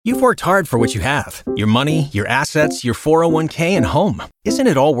You've worked hard for what you have. Your money, your assets, your 401k, and home. Isn't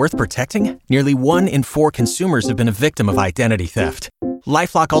it all worth protecting? Nearly 1 in 4 consumers have been a victim of identity theft.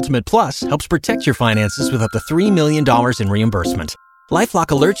 LifeLock Ultimate Plus helps protect your finances with up to $3 million in reimbursement. LifeLock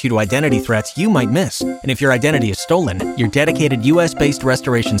alerts you to identity threats you might miss. And if your identity is stolen, your dedicated U.S.-based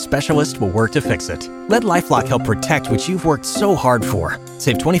restoration specialist will work to fix it. Let LifeLock help protect what you've worked so hard for.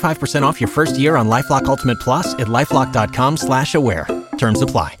 Save 25% off your first year on LifeLock Ultimate Plus at LifeLock.com/aware. Terms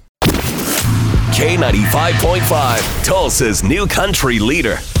apply. K95.5, Tulsa's new country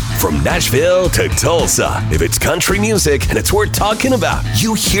leader. From Nashville to Tulsa, if it's country music and it's worth talking about,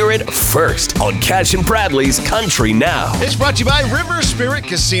 you hear it first on Cash and Bradley's Country Now. It's brought to you by River Spirit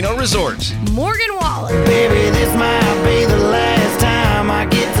Casino Resort. Morgan Wallen. Baby, this might be the last time I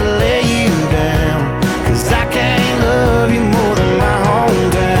get to lay you down, 'cause I can't love you more than my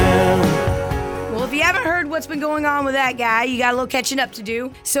hometown. Well, if you haven't heard what's been going on with that guy, you got a little catching up to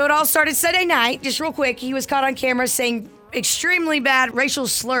do. So it all started Sunday night. Just real quick, he was caught on camera saying extremely bad racial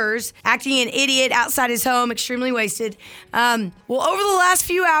slurs, acting an idiot outside his home, extremely wasted. Well, over the last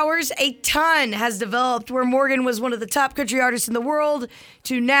few hours, a ton has developed where Morgan was one of the top country artists in the world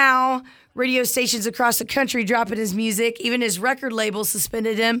to now radio stations across the country dropping his music. Even his record label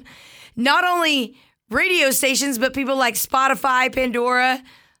suspended him. Not only radio stations, but people like Spotify, Pandora,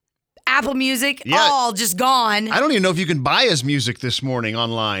 Apple Music, all just gone. I don't even know if you can buy his music this morning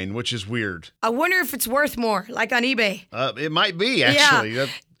online, which is weird. I wonder if it's worth more, like on eBay. It might be, actually. Yeah.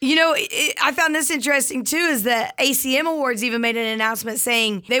 You know, I found this interesting, too, is that ACM Awards even made an announcement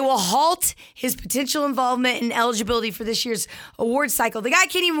saying they will halt his potential involvement and eligibility for this year's award cycle. The guy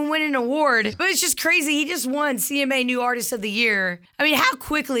can't even win an award, but it's just crazy. He just won CMA New Artist of the Year. I mean, how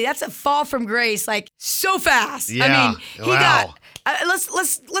quickly? That's a fall from grace, like, so fast. Yeah. I mean, he wow. got...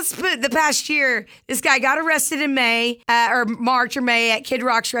 let's put the past year. This guy got arrested in May or March or May at Kid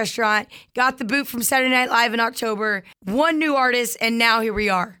Rock's restaurant. Got the boot from Saturday Night Live in October. One new artist, and now here we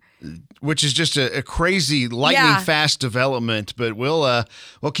are. Which is just a crazy, lightning fast development. But we'll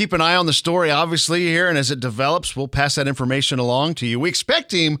keep an eye on the story, obviously, here. And as it develops, we'll pass that information along to you. We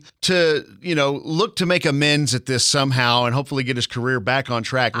expect him to, look to make amends at this somehow and hopefully get his career back on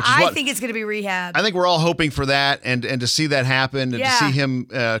track. Which is I think it's going to be rehab. I think we're all hoping for that and to see that happen and to see him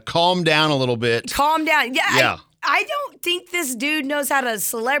calm down a little bit. Calm down. Yeah. I don't think this dude knows how to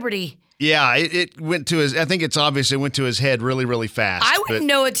celebrity. Yeah, it went to his. I think it's obvious it went to his head really, really fast. I wouldn't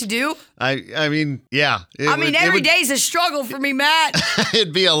know what to do. I mean, yeah. Every day's a struggle for me, Matt.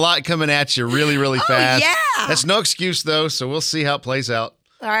 It'd be a lot coming at you really, really fast. Yeah. That's no excuse, though, so we'll see how it plays out.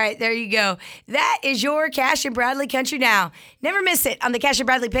 All right, there you go. That is your Cash and Bradley Country Now. Never miss it on the Cash and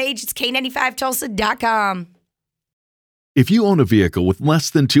Bradley page. It's K95Tulsa.com. If you own a vehicle with less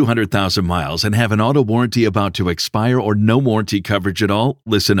than 200,000 miles and have an auto warranty about to expire or no warranty coverage at all,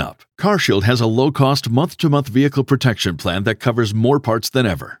 listen up. CarShield has a low-cost month-to-month vehicle protection plan that covers more parts than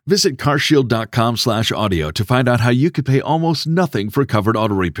ever. Visit carshield.com/audio to find out how you could pay almost nothing for covered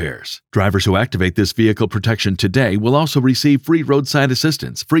auto repairs. Drivers who activate this vehicle protection today will also receive free roadside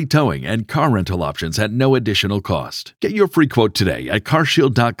assistance, free towing, and car rental options at no additional cost. Get your free quote today at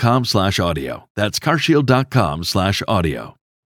carshield.com/audio. That's carshield.com/audio.